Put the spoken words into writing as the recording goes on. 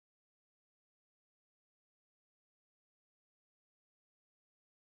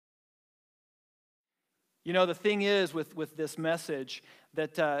You know, the thing is with this message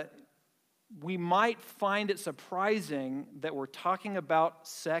that we might find it surprising that we're talking about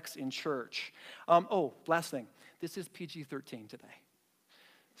sex in church. Last thing. This is PG-13 today.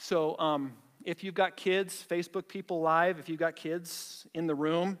 So if you've got kids, Facebook people live, if you've got kids in the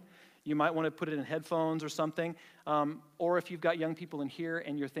room, you might want to put it in headphones or something. Or if you've got young people in here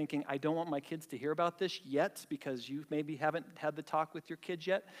and you're thinking, I don't want my kids to hear about this yet because you maybe haven't had the talk with your kids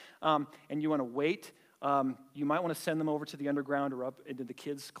yet, and you want to wait, you might want to send them over to the underground or up into the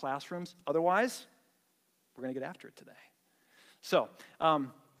kids' classrooms. Otherwise, we're going to get after it today. So,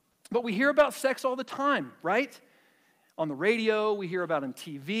 but we hear about sex all the time, right? On the radio, we hear about it on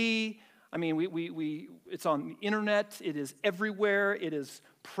TV. I mean, it's on the internet. It is everywhere. It is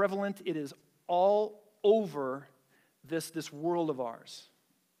prevalent. It is all over this world of ours.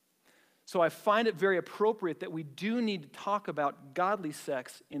 So I find it very appropriate that we do need to talk about godly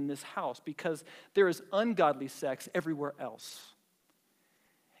sex in this house because there is ungodly sex everywhere else.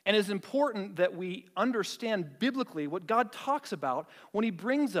 And it's important that we understand biblically what God talks about when he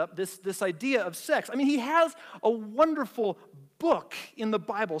brings up this idea of sex. I mean, he has a wonderful book in the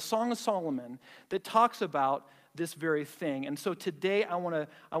Bible, Song of Solomon, that talks about this very thing. And so today I want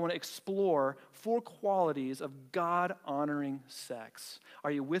to explore 4 qualities of God-honoring sex. Are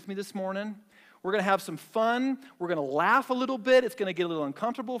you with me this morning? We're going to have some fun. We're going to laugh a little bit. It's going to get a little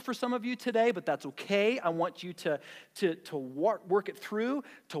uncomfortable for some of you today, but that's okay. I want you to work it through,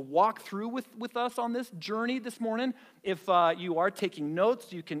 to walk through with us on this journey this morning. If you are taking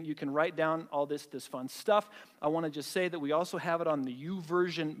notes, you can write down all this fun stuff. I want to just say that we also have it on the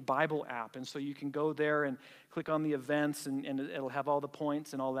YouVersion Bible app, and so you can go there and click on the events, and it'll have all the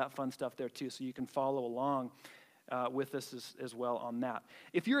points and all that fun stuff there too, so you can follow along with us as well on that.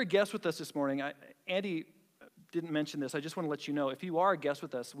 If you're a guest with us this morning, Andy didn't mention this. I just want to let you know, if you are a guest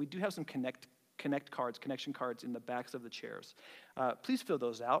with us, we do have some connection cards in the backs of the chairs. Please fill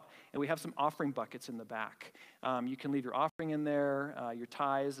those out, and we have some offering buckets in the back. You can leave your offering in there, your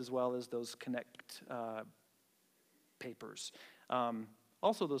tithes, as well as those connect papers.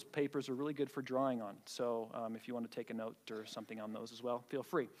 Also, those papers are really good for drawing on, so if you want to take a note or something on those as well, feel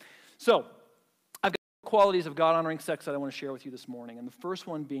free. So, qualities of God-honoring sex that I want to share with you this morning. And the first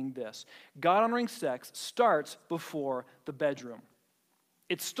one being this. God-honoring sex starts before the bedroom.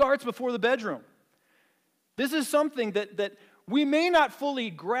 It starts before the bedroom. This is something that we may not fully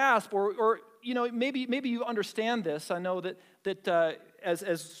grasp or you know, maybe you understand this. I know that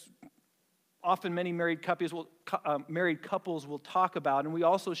as often many married couples will talk about, and we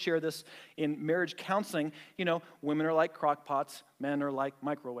also share this in marriage counseling, you know, women are like crock pots, men are like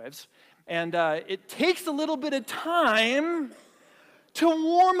microwaves. And it takes a little bit of time to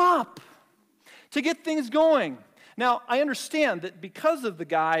warm up, to get things going. Now, I understand that because of the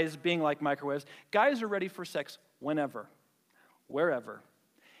guys being like microwaves, guys are ready for sex whenever, wherever.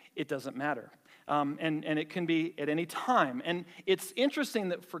 It doesn't matter. And it can be at any time. And it's interesting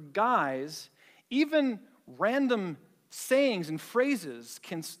that for guys, even random sayings and phrases,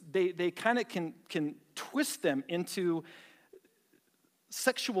 they kind of can twist them into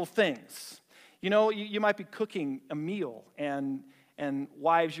sexual things. You know, you might be cooking a meal, and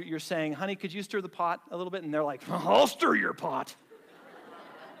wives, you're saying, honey, could you stir the pot a little bit? And they're like, I'll stir your pot.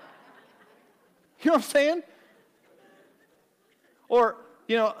 You know what I'm saying? Or,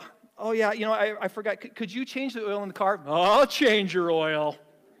 you know, oh yeah, you know, I forgot, could you change the oil in the car? I'll change your oil.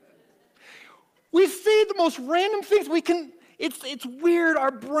 We say the most random things. It's weird.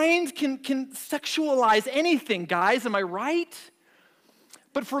 Our brains can sexualize anything, guys. Am I right?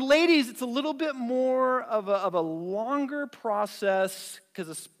 But for ladies, it's a little bit more of a longer process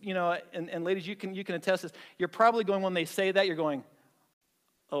because, you know, and ladies, you can attest this. You're probably going, when they say that, you're going,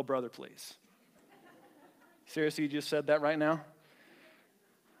 oh, brother, please. Seriously, you just said that right now?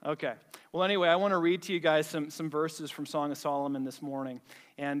 Okay. Well, anyway, I want to read to you guys some verses from Song of Solomon this morning.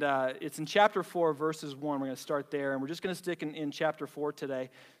 And it's in chapter 4, verses 1. We're going to start there. And we're just going to stick in chapter 4 today.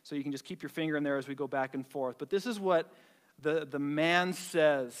 So you can just keep your finger in there as we go back and forth. But this is what the man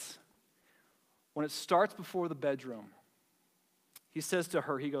says when it starts before the bedroom. He says to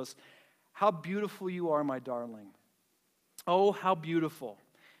her, he goes, how beautiful you are, my darling. Oh, how beautiful.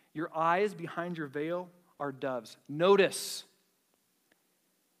 Your eyes behind your veil are doves. Notice,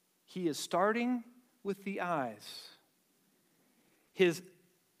 he is starting with the eyes. His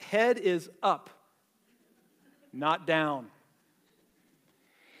head is up, not down.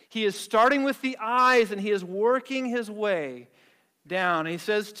 He is starting with the eyes, and he is working his way down. And he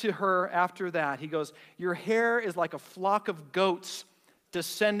says to her after that, he goes, your hair is like a flock of goats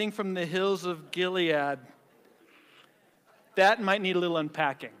descending from the hills of Gilead. That might need a little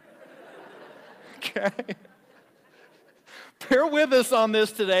unpacking. Okay? Bear with us on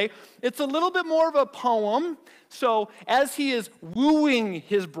this today. It's a little bit more of a poem. So as he is wooing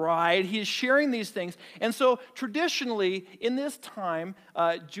his bride, he is sharing these things. And so traditionally, in this time,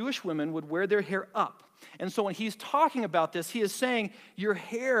 Jewish women would wear their hair up. And so when he's talking about this, he is saying, your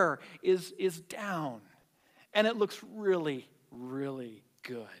hair is down. And it looks really, really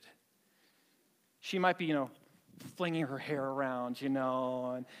good. She might be, flinging her hair around,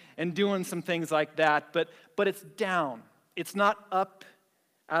 and doing some things like that. But it's down. It's not up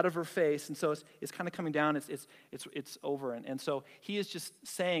out of her face, and so it's kind of coming down. It's over, and so he is just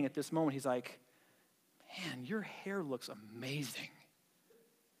saying at this moment, he's like, "Man, your hair looks amazing."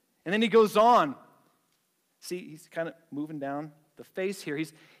 And then he goes on. See, he's kind of moving down the face here.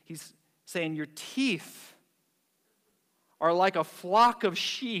 He's saying, "Your teeth are like a flock of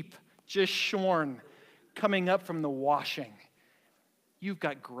sheep just shorn, coming up from the washing. You've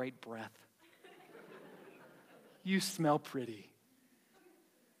got great breath. You smell pretty."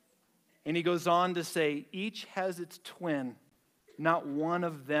 And he goes on to say, each has its twin. Not one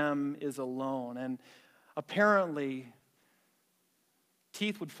of them is alone. And apparently,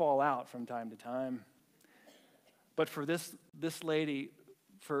 teeth would fall out from time to time. But for this lady,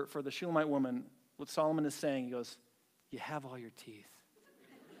 for the Shulamite woman, what Solomon is saying, he goes, you have all your teeth.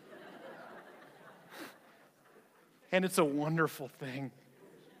 And it's a wonderful thing.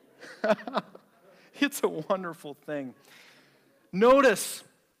 It's a wonderful thing. Notice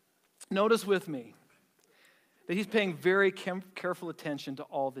with me that he's paying very careful attention to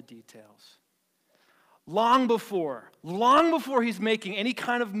all the details. Long before he's making any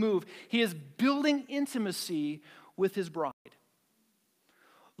kind of move, he is building intimacy with his bride.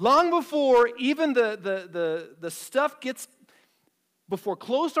 Long before even the stuff gets, before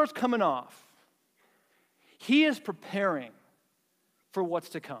clothes starts coming off, he is preparing for what's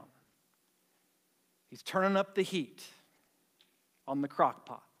to come. He's turning up the heat on the crock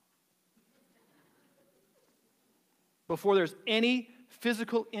pot. Before there's any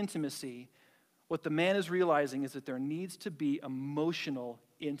physical intimacy, what the man is realizing is that there needs to be emotional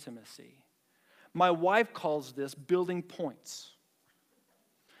intimacy. My wife calls this building points.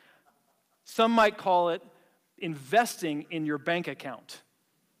 Some might call it investing in your bank account.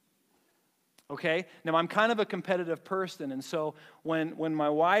 Okay? Now, I'm kind of a competitive person, and so when my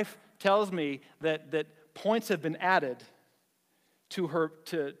wife tells me that points have been added to her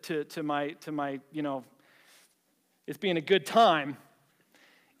to my it's being a good time,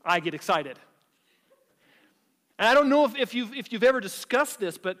 I get excited. And I don't know if you've ever discussed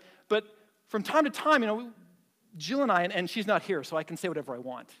this, but from time to time, Jill and I, and she's not here, so I can say whatever I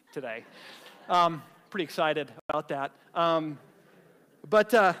want today. Pretty excited about that.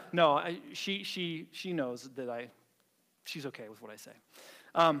 No, she knows that she's okay with what I say.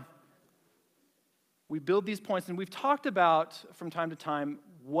 We build these points, and we've talked about from time to time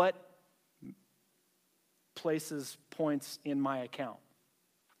what places points in my account.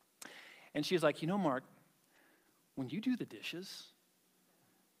 And she's like, Mark, when you do the dishes,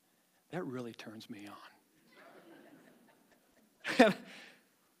 that really turns me on.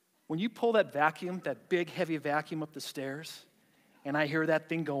 When you pull that vacuum, that big heavy vacuum up the stairs, and I hear that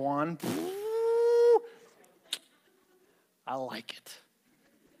thing go on, I like it.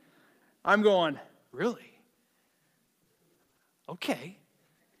 I'm going, really? Okay.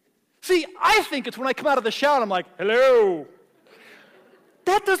 See, I think it's when I come out of the shower, I'm like, hello.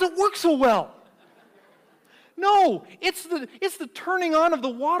 That doesn't work so well. No, it's the turning on of the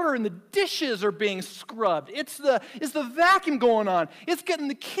water and the dishes are being scrubbed. It's the vacuum going on. It's getting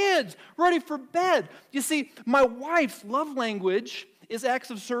the kids ready for bed. You see, my wife's love language is acts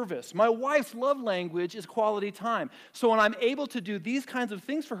of service. My wife's love language is quality time. So when I'm able to do these kinds of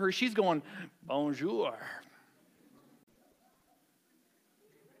things for her, she's going, bonjour.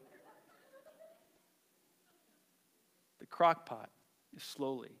 The crock pot is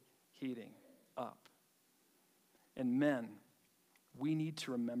slowly heating up. And men, we need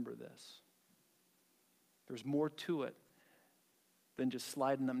to remember this. There's more to it than just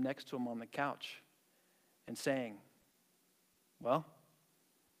sliding them next to him on the couch and saying, well,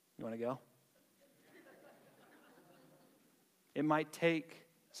 you want to go? It might take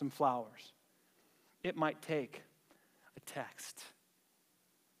some flowers. It might take a text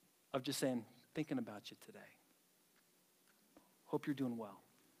of just saying, thinking about you today. Hope you're doing well.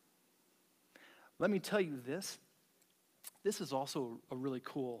 Let me tell you this. This is also a really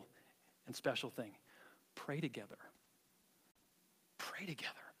cool and special thing. Pray together. Pray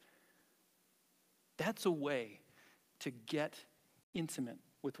together. That's a way to get intimate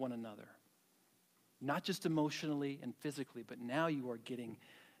with one another. Not just emotionally and physically, but now you are getting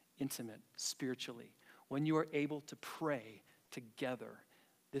intimate spiritually, when you are able to pray together.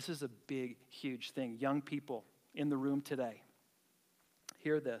 This is a big, huge thing. Young people in the room today,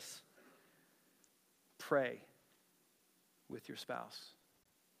 hear this. Pray with your spouse.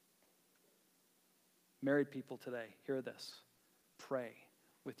 Married people today, hear this. Pray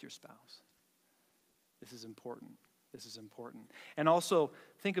with your spouse. This is important. This is important. And also,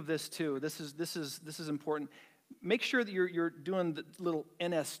 think of this too. This is important. Make sure that you're doing the little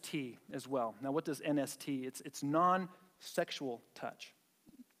NST as well. Now, what does NST? It's non-sexual touch.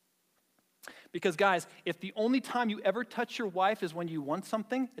 Because, guys, if the only time you ever touch your wife is when you want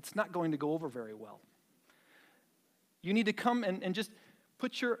something, it's not going to go over very well. You need to come and just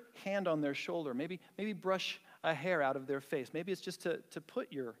put your hand on their shoulder. Maybe brush a hair out of their face. Maybe it's just to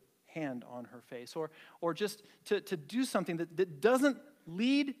put your hand on her face, or just to do something that doesn't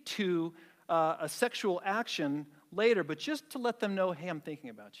lead to a sexual action later, but just to let them know, hey, I'm thinking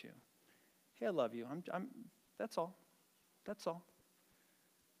about you. Hey, I love you. That's all. That's all.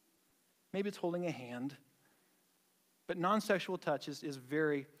 Maybe it's holding a hand, but non-sexual touch is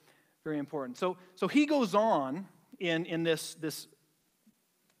very, very important. So he goes on in this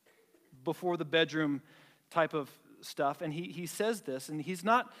before the bedroom type of stuff, and he says this, and he's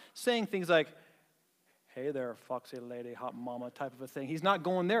not saying things like, hey there, foxy lady, hot mama type of a thing. He's not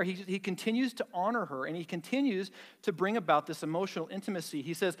going there. He continues to honor her, and he continues to bring about this emotional intimacy.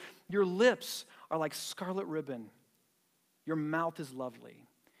 He says, your lips are like scarlet ribbon. Your mouth is lovely.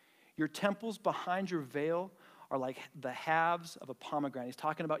 Your temples behind your veil are like the halves of a pomegranate. He's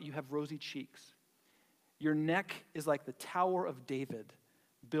talking about you have rosy cheeks. Your neck is like the Tower of David,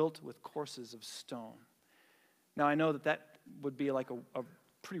 built with courses of stone. Now, I know that would be like a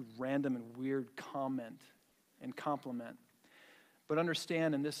pretty random and weird comment and compliment. But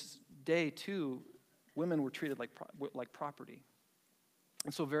understand, in this day, too, women were treated like property.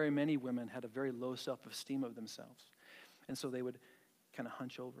 And so very many women had a very low self-esteem of themselves. And so they would kind of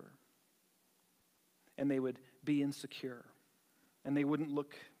hunch over. And they would be insecure. And they wouldn't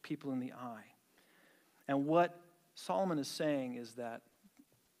look people in the eye. And what Solomon is saying is that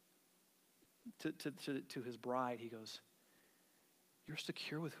to his bride, he goes, you're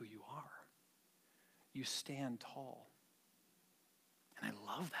secure with who you are. You stand tall. And I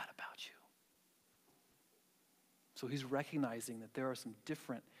love that about you. So he's recognizing that there are some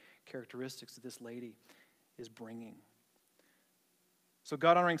different characteristics that this lady is bringing. So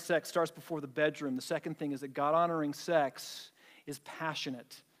God-honoring sex starts before the bedroom. The second thing is that God-honoring sex is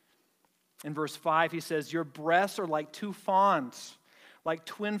passionate. In verse 5, he says, your breasts are like two fawns, like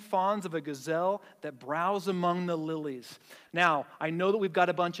twin fawns of a gazelle that browse among the lilies. Now, I know that we've got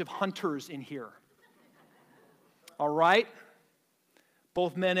a bunch of hunters in here. All right?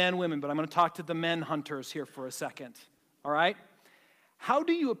 Both men and women, but I'm going to talk to the men hunters here for a second. All right? How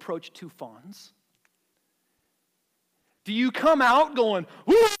do you approach two fawns? Do you come out going,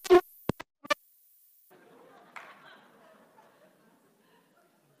 woo!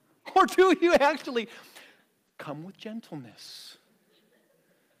 Or do you actually come with gentleness,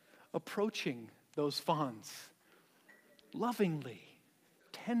 approaching those fawns lovingly,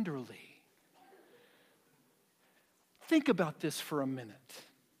 tenderly? Think about this for a minute.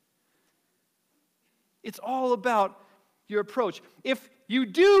 It's all about your approach. If you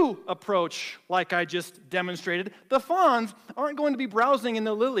do approach like I just demonstrated, the fawns aren't going to be browsing in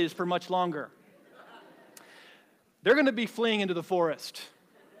the lilies for much longer. They're going to be fleeing into the forest.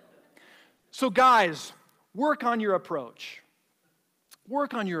 So guys, work on your approach.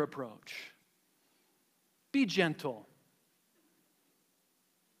 Work on your approach. Be gentle.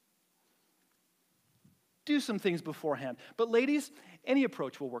 Do some things beforehand. But ladies, any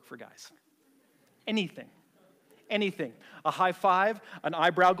approach will work for guys. Anything. Anything. A high five, an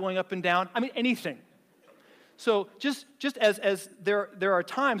eyebrow going up and down. I mean, anything. So just as there are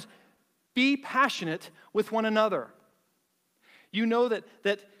times, be passionate with one another. You know that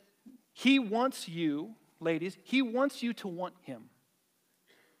he wants you, ladies, he wants you to want him.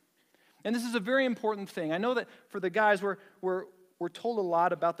 And this is a very important thing. I know that for the guys, we're told a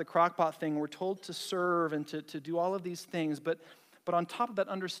lot about the crockpot thing. We're told to serve and to do all of these things. But on top of that,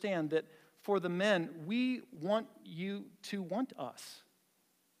 understand that for the men, we want you to want us.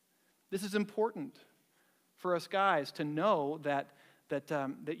 This is important for us guys to know that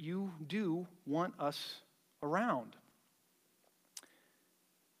you do want us around.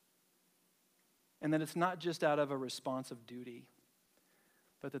 And that it's not just out of a response of duty,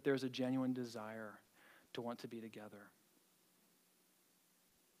 but that there's a genuine desire to want to be together.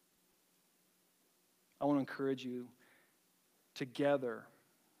 I want to encourage you together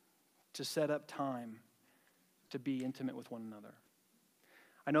to set up time to be intimate with one another.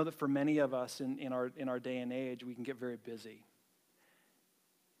 I know that for many of us in our day and age, we can get very busy.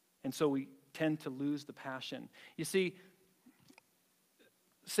 And so we tend to lose the passion. You see,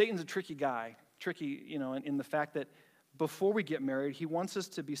 Satan's a tricky guy, in the fact that before we get married, he wants us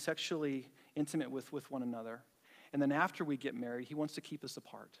to be sexually intimate with one another. And then after we get married, he wants to keep us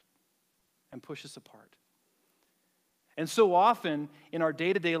apart and push us apart. And so often in our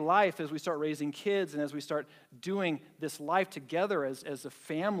day-to-day life, as we start raising kids and as we start doing this life together as a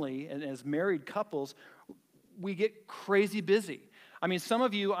family and as married couples, we get crazy busy. I mean, some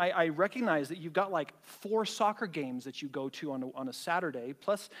of you, I recognize that you've got like 4 soccer games that you go to on a Saturday,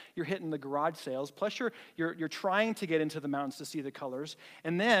 plus you're hitting the garage sales, plus you're trying to get into the mountains to see the colors.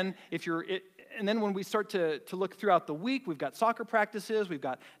 And then when we start to look throughout the week, we've got soccer practices, we've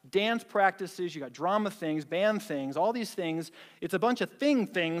got dance practices, you got drama things, band things, all these things. It's a bunch of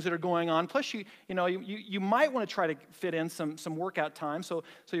things that are going on. Plus, you might want to try to fit in some workout time. So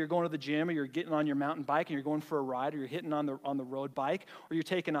you're going to the gym, or you're getting on your mountain bike and you're going for a ride, or you're hitting on the road bike, or you're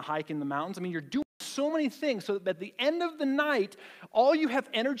taking a hike in the mountains. I mean, you're doing so many things so that at the end of the night, all you have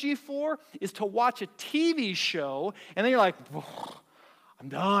energy for is to watch a TV show, and then you're like, I'm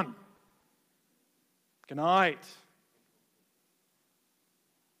done. Good night.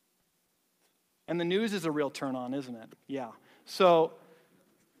 And the news is a real turn on, isn't it? Yeah. So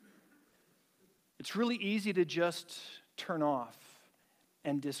it's really easy to just turn off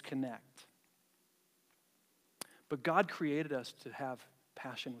and disconnect. But God created us to have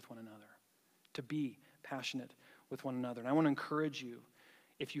passion with one another, to be passionate with one another. And I want to encourage you,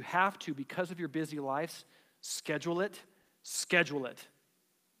 if you have to, because of your busy lives, schedule it.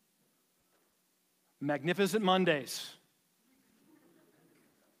 Magnificent Mondays.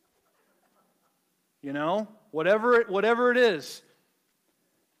 Whatever it is.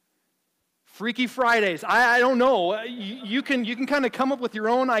 Freaky Fridays. I don't know. You can kind of come up with your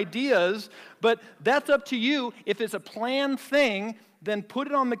own ideas, but that's up to you. If it's a planned thing, then put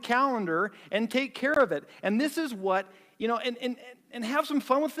it on the calendar and take care of it. And this is what, and have some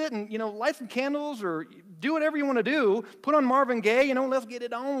fun with it, and light some candles, or do whatever you want to do. Put on Marvin Gaye, let's get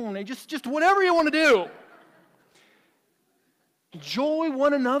it on. And just whatever you want to do. Enjoy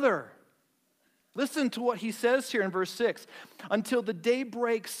one another. Listen to what he says here in verse 6. Until the day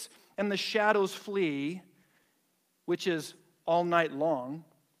breaks and the shadows flee, which is all night long,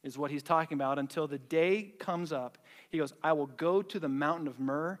 is what he's talking about. Until the day comes up, he goes, I will go to the mountain of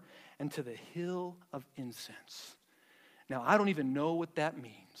myrrh and to the hill of incense. Now, I don't even know what that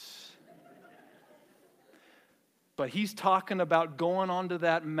means. But he's talking about going onto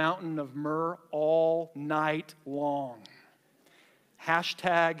that mountain of myrrh all night long.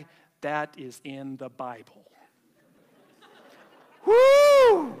 Hashtag, that is in the Bible.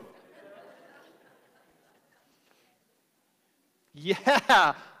 Woo!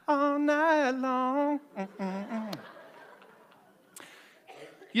 Yeah, all night long.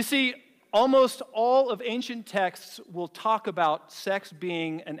 You see, almost all of ancient texts will talk about sex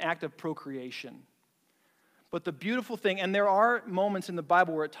being an act of procreation. But the beautiful thing, and there are moments in the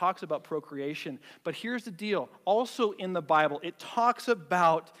Bible where it talks about procreation, but here's the deal. Also in the Bible, it talks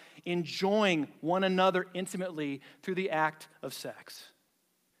about enjoying one another intimately through the act of sex.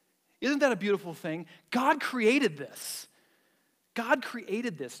 Isn't that a beautiful thing? God created this. God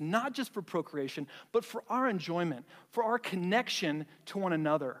created this, not just for procreation, but for our enjoyment, for our connection to one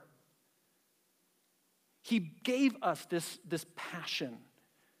another. He gave us this passion.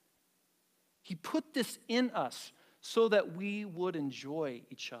 He put this in us so that we would enjoy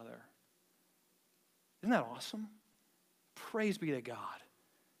each other. Isn't that awesome? Praise be to God.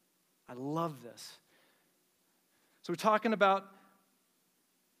 I love this. So we're talking about,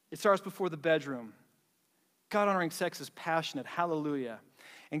 it starts before the bedroom. God-honoring sex is passionate. Hallelujah.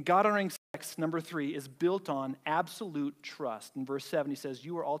 And God-honoring sex, number 3, is built on absolute trust. In verse 7, he says,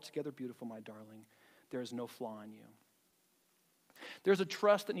 you are altogether beautiful, my darling. There is no flaw in you. There's a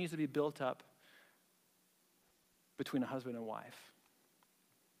trust that needs to be built up between a husband and wife.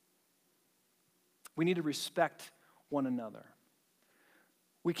 We need to respect one another.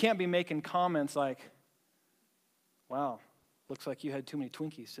 We can't be making comments like, wow, looks like you had too many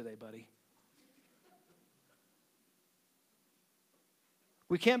Twinkies today, buddy.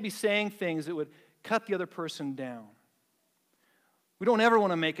 We can't be saying things that would cut the other person down. We don't ever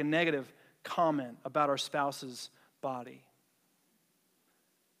want to make a negative comment about our spouse's body.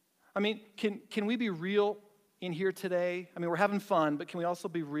 I mean, can we be real in here today? I mean, we're having fun, but can we also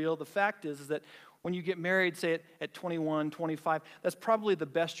be real? The fact is that when you get married, say at 21, 25, that's probably the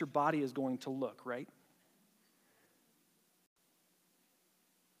best your body is going to look, right?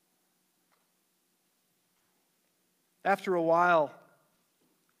 After a while,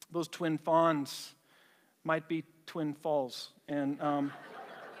 those twin fawns might be twin falls. And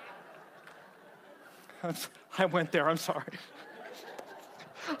I went there, I'm sorry.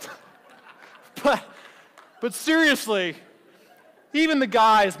 But seriously, even the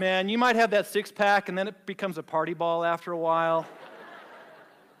guys, man, you might have that six-pack and then it becomes a party ball after a while.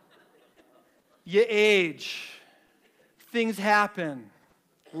 You age. Things happen.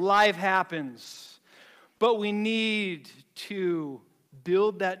 Life happens. But we need to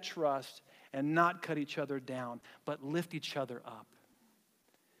build that trust and not cut each other down, but lift each other up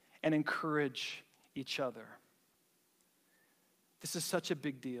and encourage each other. This is such a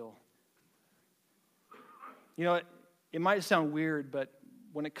big deal. You know, it might sound weird, but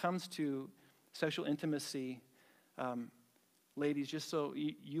when it comes to sexual intimacy, ladies, just so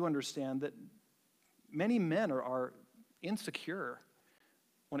you understand that many men are insecure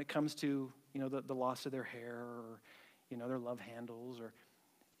when it comes to, the loss of their hair or, their love handles, or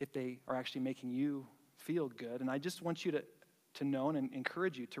if they are actually making you feel good. And I just want you to know and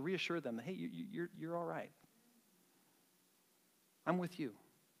encourage you to reassure them that, hey, you're all right. I'm with you.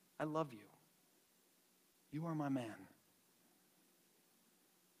 I love you. You are my man.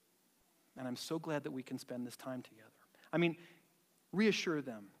 And I'm so glad that we can spend this time together. I mean, reassure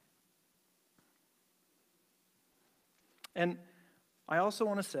them. And I also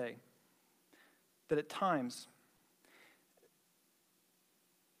want to say that at times,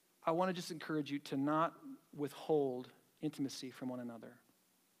 I want to just encourage you to not withhold intimacy from one another.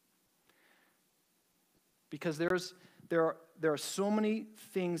 Because there are so many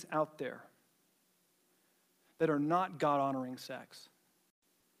things out there that are not God-honoring sex.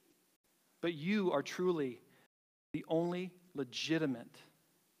 But you are truly the only legitimate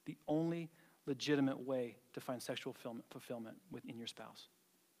way to find sexual fulfillment within your spouse.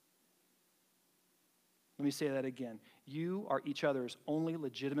 Let me say that again. You are each other's only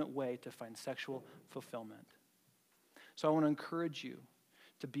legitimate way to find sexual fulfillment. So I want to encourage you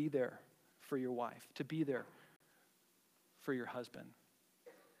to be there for your wife, to be there for your husband.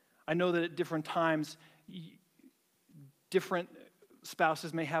 I know that at different times, different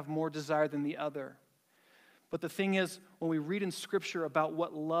spouses may have more desire than the other. But the thing is, when we read in Scripture about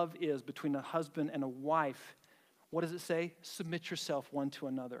what love is between a husband and a wife, what does it say? Submit yourself one to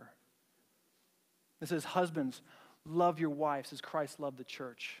another. It says, husbands, love your wives as Christ loved the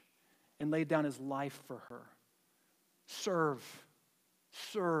church and laid down his life for her. Serve.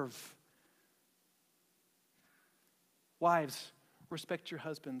 Wives, respect your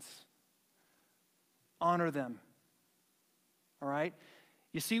husbands. Honor them. All right?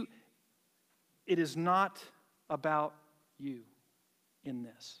 You see, it is not about you in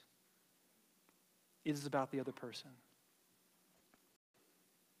this. It is about the other person.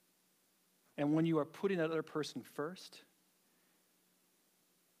 And when you are putting that other person first,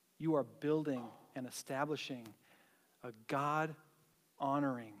 you are building and establishing a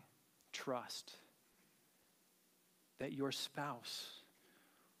God-honoring trust that your spouse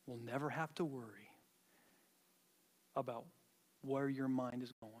will never have to worry about where your mind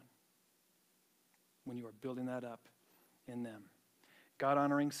is going when you are building that up in them.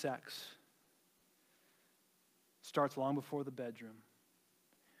 God-honoring sex starts long before the bedroom.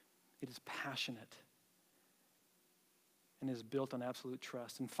 It is passionate and is built on absolute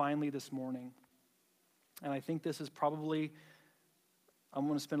trust. And finally this morning, and I think this is probably, I'm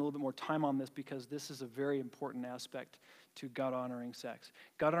going to spend a little bit more time on this because this is a very important aspect to God-honoring sex.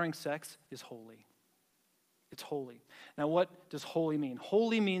 God-honoring sex is holy. It's holy. Now, what does holy mean?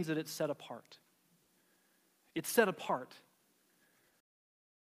 Holy means that it's set apart. It's set apart.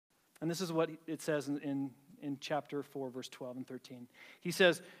 And this is what it says in chapter 4, verse 12 and 13. He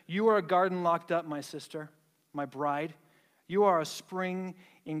says, "You are a garden locked up, my sister, my bride. You are a spring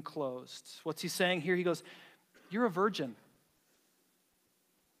enclosed." What's he saying here? He goes, you're a virgin.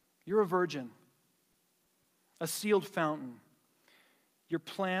 You're a virgin. A sealed fountain. Your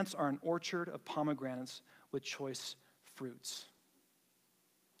plants are an orchard of pomegranates with choice fruits.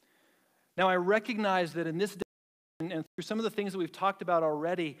 Now, I recognize that in this day, and through some of the things that we've talked about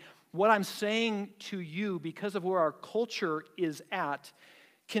already, what I'm saying to you, because of where our culture is at,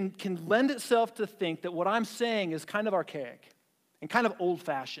 can lend itself to think that what I'm saying is kind of archaic and kind of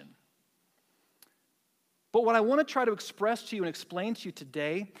old-fashioned. But what I want to try to express to you and explain to you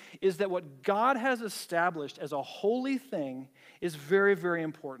today is that what God has established as a holy thing is very, very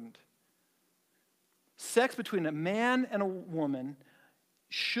important. Sex between a man and a woman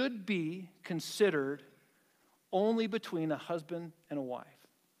should be considered only between a husband and a wife.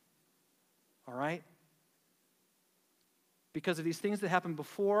 All right? Because of these things that happened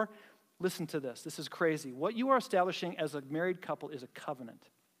before, listen to this. This is crazy. What you are establishing as a married couple is a covenant.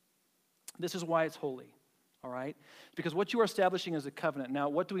 This is why it's holy, all right? Because what you are establishing is a covenant. Now,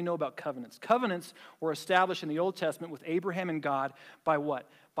 what do we know about covenants? Covenants were established in the Old Testament with Abraham and God by what?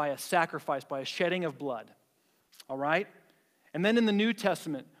 By a sacrifice, by a shedding of blood, all right? And then in the New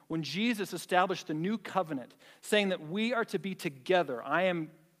Testament, when Jesus established the new covenant, saying that we are to be together, I am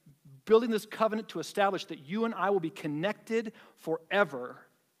building this covenant to establish that you and I will be connected forever.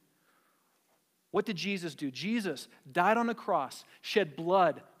 What did Jesus do? Jesus died on a cross, shed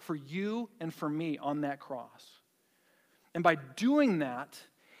blood for you and for me on that cross. And by doing that,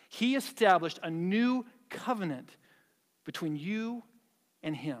 he established a new covenant between you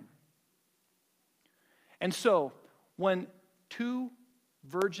and him. And so, when two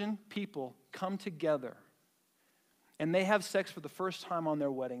virgin people come together and they have sex for the first time on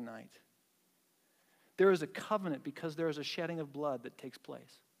their wedding night, there is a covenant because there is a shedding of blood that takes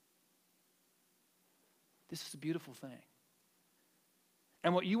place. This is a beautiful thing.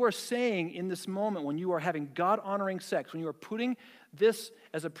 And what you are saying in this moment when you are having God-honoring sex, when you are putting this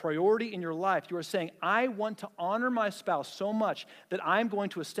as a priority in your life, you are saying, I want to honor my spouse so much that I'm going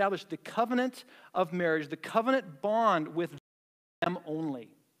to establish the covenant of marriage, the covenant bond with them only.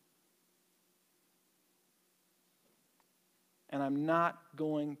 And I'm not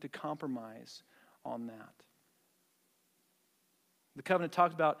going to compromise on that. The covenant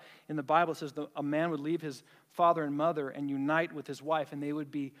talks about in the Bible, it says a man would leave his father and mother and unite with his wife, and they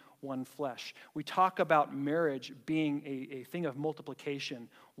would be one flesh. We talk about marriage being a thing of multiplication.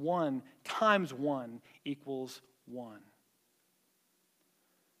 1 times 1 equals 1.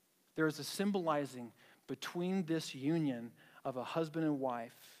 There is a symbolizing between this union of a husband and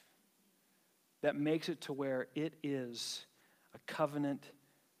wife that makes it to where it is a covenant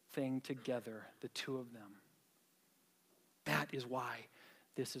thing together, the two of them. That is why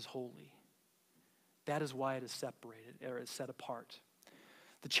this is holy. That is why it is separated or is set apart.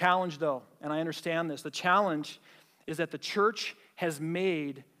 The challenge, though, and I understand this, the challenge is that the church has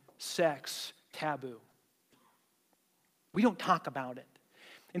made sex taboo. We don't talk about it.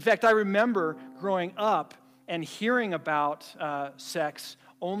 In fact, I remember growing up and hearing about sex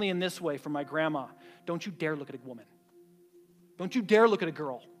only in this way from my grandma. Don't you dare look at a woman. Don't you dare look at a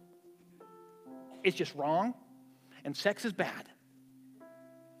girl. It's just wrong. And sex is bad.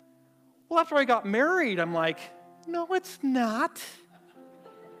 Well, after I got married, I'm like, no, it's not.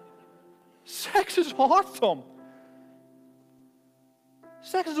 Sex is awesome.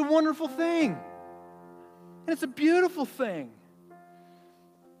 Sex is a wonderful thing. And it's a beautiful thing.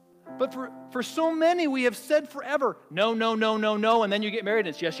 But for so many, we have said forever, no, no, no, no, no, and then you get married and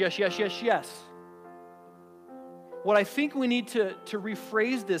it's yes, yes, yes, yes, yes. What I think we need to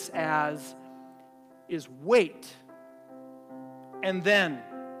rephrase this as is wait. And then,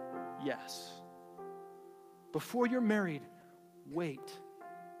 yes. Before you're married, wait.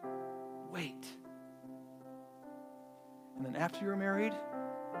 Wait. And then after you're married,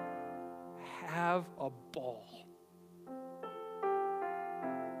 have a ball.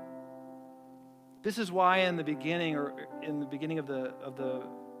 This is why in the beginning of the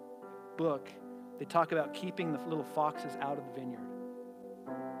book, they talk about keeping the little foxes out of the vineyard.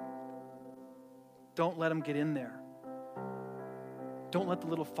 Don't let them get in there. Don't let the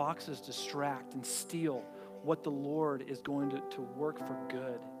little foxes distract and steal what the Lord is going to work for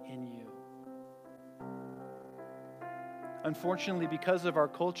good in you. Unfortunately, because of our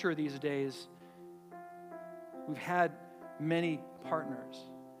culture these days, we've had many partners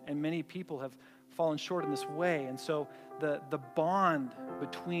and many people have fallen short in this way. And so the bond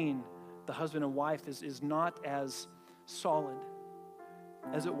between the husband and wife is not as solid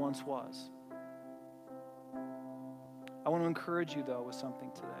as it once was. I want to encourage you, though, with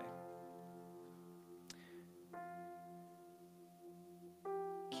something today.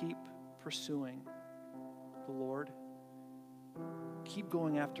 Keep pursuing the Lord. Keep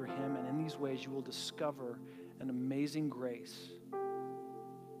going after him, and in these ways you will discover an amazing grace.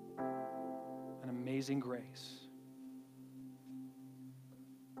 An amazing grace.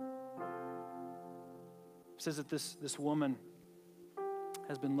 It says that this woman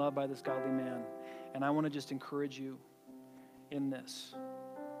has been loved by this godly man, and I want to just encourage you in this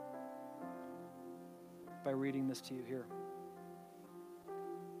by reading this to you here.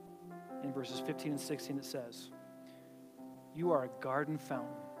 In verses 15 and 16 it says, "You are a garden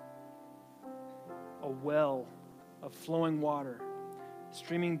fountain, a well of flowing water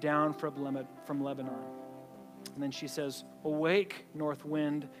streaming down from Lebanon." And then she says, "Awake, north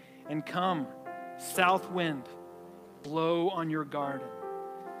wind, and come, south wind, blow on your garden,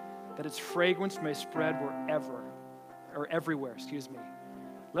 that its fragrance may spread everywhere.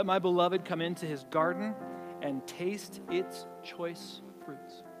 Let my beloved come into his garden and taste its choice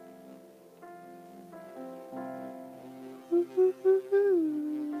fruits."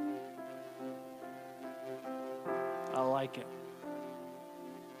 I like it.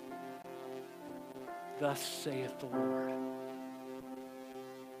 Thus saith the Lord.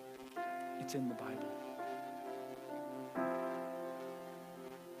 It's in the Bible.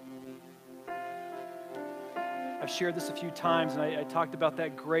 I've shared this a few times, and I talked about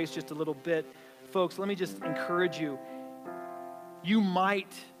that grace just a little bit. Folks, let me just encourage you. You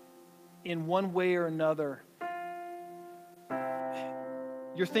might, in one way or another,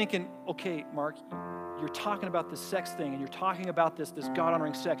 you're thinking, okay, Mark, you're talking about this sex thing, and you're talking about this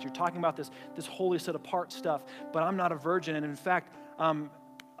God-honoring sex. You're talking about this holy set-apart stuff, but I'm not a virgin. And in fact,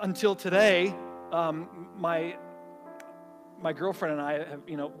 until today, my girlfriend and I have,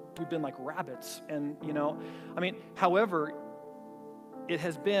 we've been like rabbits. And, however, it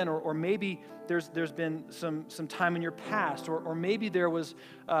has been, or maybe there's been some time in your past, or maybe there was,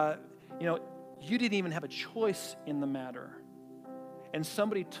 you didn't even have a choice in the matter. And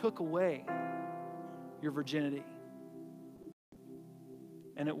somebody took away your virginity.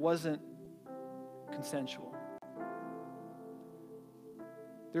 And it wasn't consensual.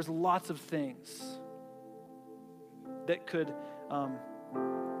 There's lots of things that could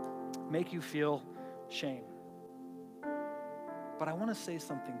make you feel shame. But I want to say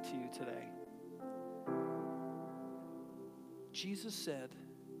something to you today. Jesus said,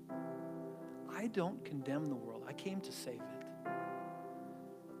 I don't condemn the world. I came to save it.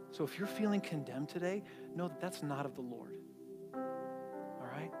 So if you're feeling condemned today, know that that's not of the Lord. All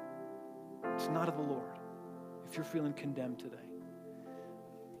right? It's not of the Lord if you're feeling condemned today.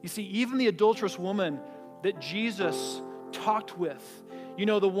 You see, even the adulterous woman that Jesus talked with,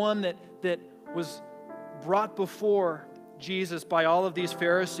 the one that was brought before Jesus by all of these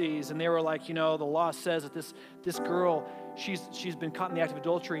Pharisees, and they were like, the law says that this girl, she's been caught in the act of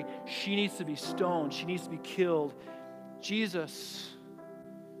adultery. She needs to be stoned. She needs to be killed. Jesus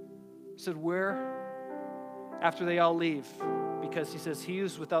said, where? After they all leave, because he says, he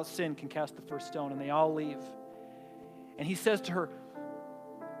who's without sin can cast the first stone, and they all leave. And he says to her,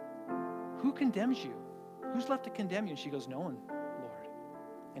 who condemns you? Who's left to condemn you? And she goes, no one, Lord.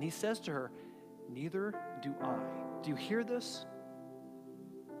 And he says to her, neither do I. Do you hear this?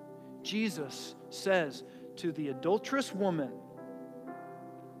 Jesus says to the adulterous woman,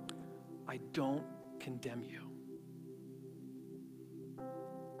 I don't condemn you.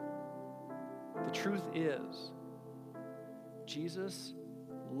 The truth is, Jesus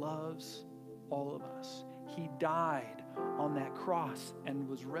loves all of us. He died on that cross and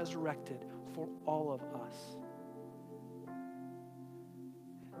was resurrected for all of us.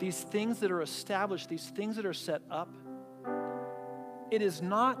 These things that are established, these things that are set up, it is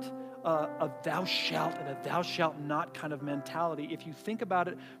not a thou shalt and a thou shalt not kind of mentality. If you think about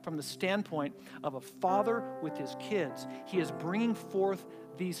it from the standpoint of a father with his kids, he is bringing forth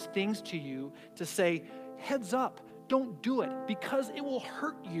these things to you to say, heads up, don't do it because it will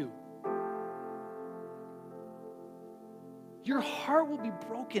hurt you. Your heart will be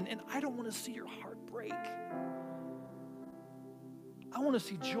broken, and I don't want to see your heart break. I want to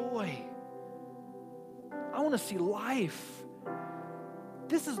see joy. I want to see life.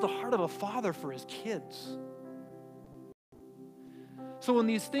 This is the heart of a father for his kids. So when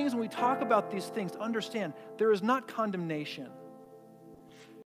we talk about these things, understand there is not condemnation.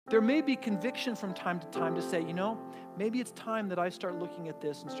 There may be conviction from time to time to say, maybe it's time that I start looking at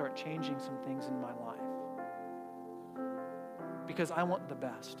this and start changing some things in my life. Because I want the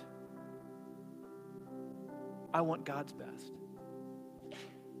best. I want God's best.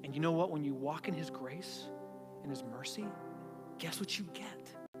 And you know what? When you walk in his grace and his mercy, guess what you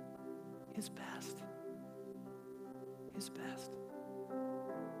get? His best. His best.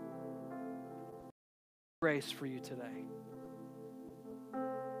 Grace for you today.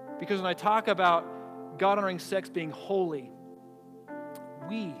 Because when I talk about God-honoring sex being holy,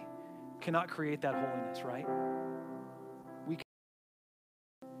 we cannot create that holiness, right?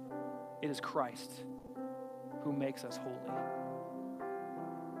 It is Christ who makes us holy.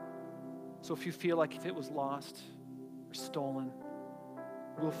 So if you feel like if it was lost or stolen,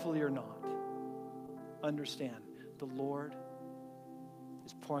 willfully or not, understand the Lord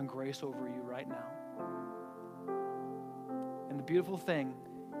is pouring grace over you right now. And the beautiful thing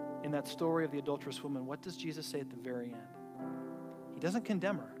in that story of the adulterous woman, what does Jesus say at the very end? He doesn't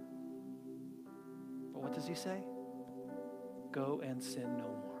condemn her. But what does he say? Go and sin no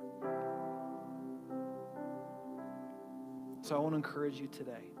more. So I want to encourage you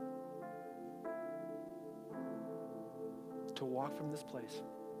today to walk from this place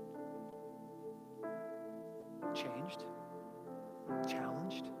changed,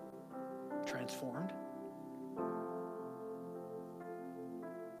 challenged, transformed,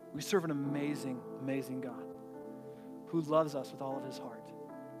 We serve an amazing, amazing God who loves us with all of his heart.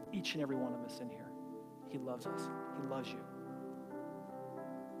 Each and every one of us in here. He loves us. He loves you.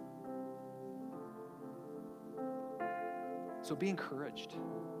 So be encouraged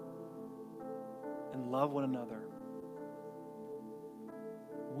and love one another.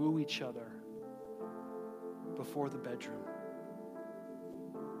 Woo each other before the bedroom.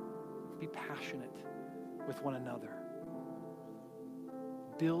 Be passionate with one another.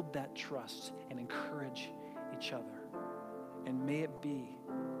 Build that trust and encourage each other. And may it be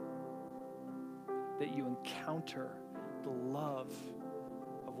that you encounter the love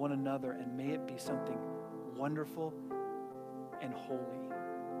of one another, and may it be something wonderful and holy.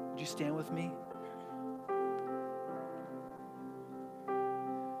 Would you stand with me?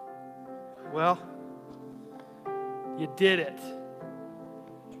 Well, you did it.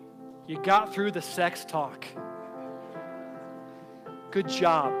 You got through the sex talk. Good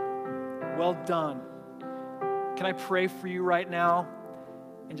job. Well done. Can I pray for you right now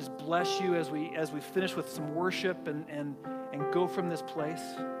and just bless you as we finish with some worship and go from this place?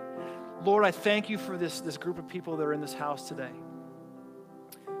 Lord, I thank you for this group of people that are in this house today.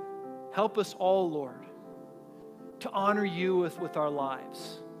 Help us all, Lord, to honor you with our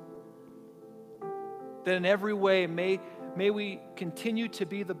lives. That in every way, may we continue to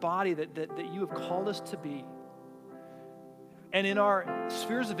be the body that you have called us to be. And in our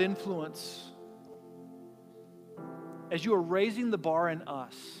spheres of influence, as you are raising the bar in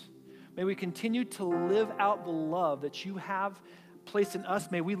us, may we continue to live out the love that you have placed in us.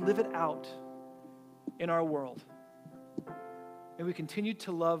 May we live it out in our world. May we continue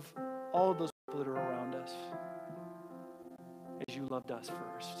to love all of those people that are around us as you loved us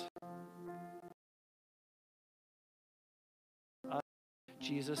first.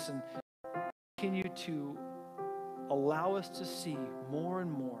 Jesus, and continue to allow us to see more and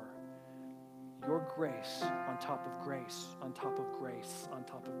more your grace on top of grace, on top of grace, on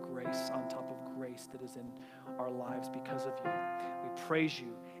top of grace, on top of grace that is in our lives because of you. We praise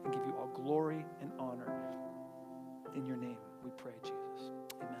you and give you all glory and honor. In your name we pray, Jesus.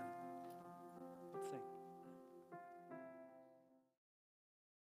 Amen.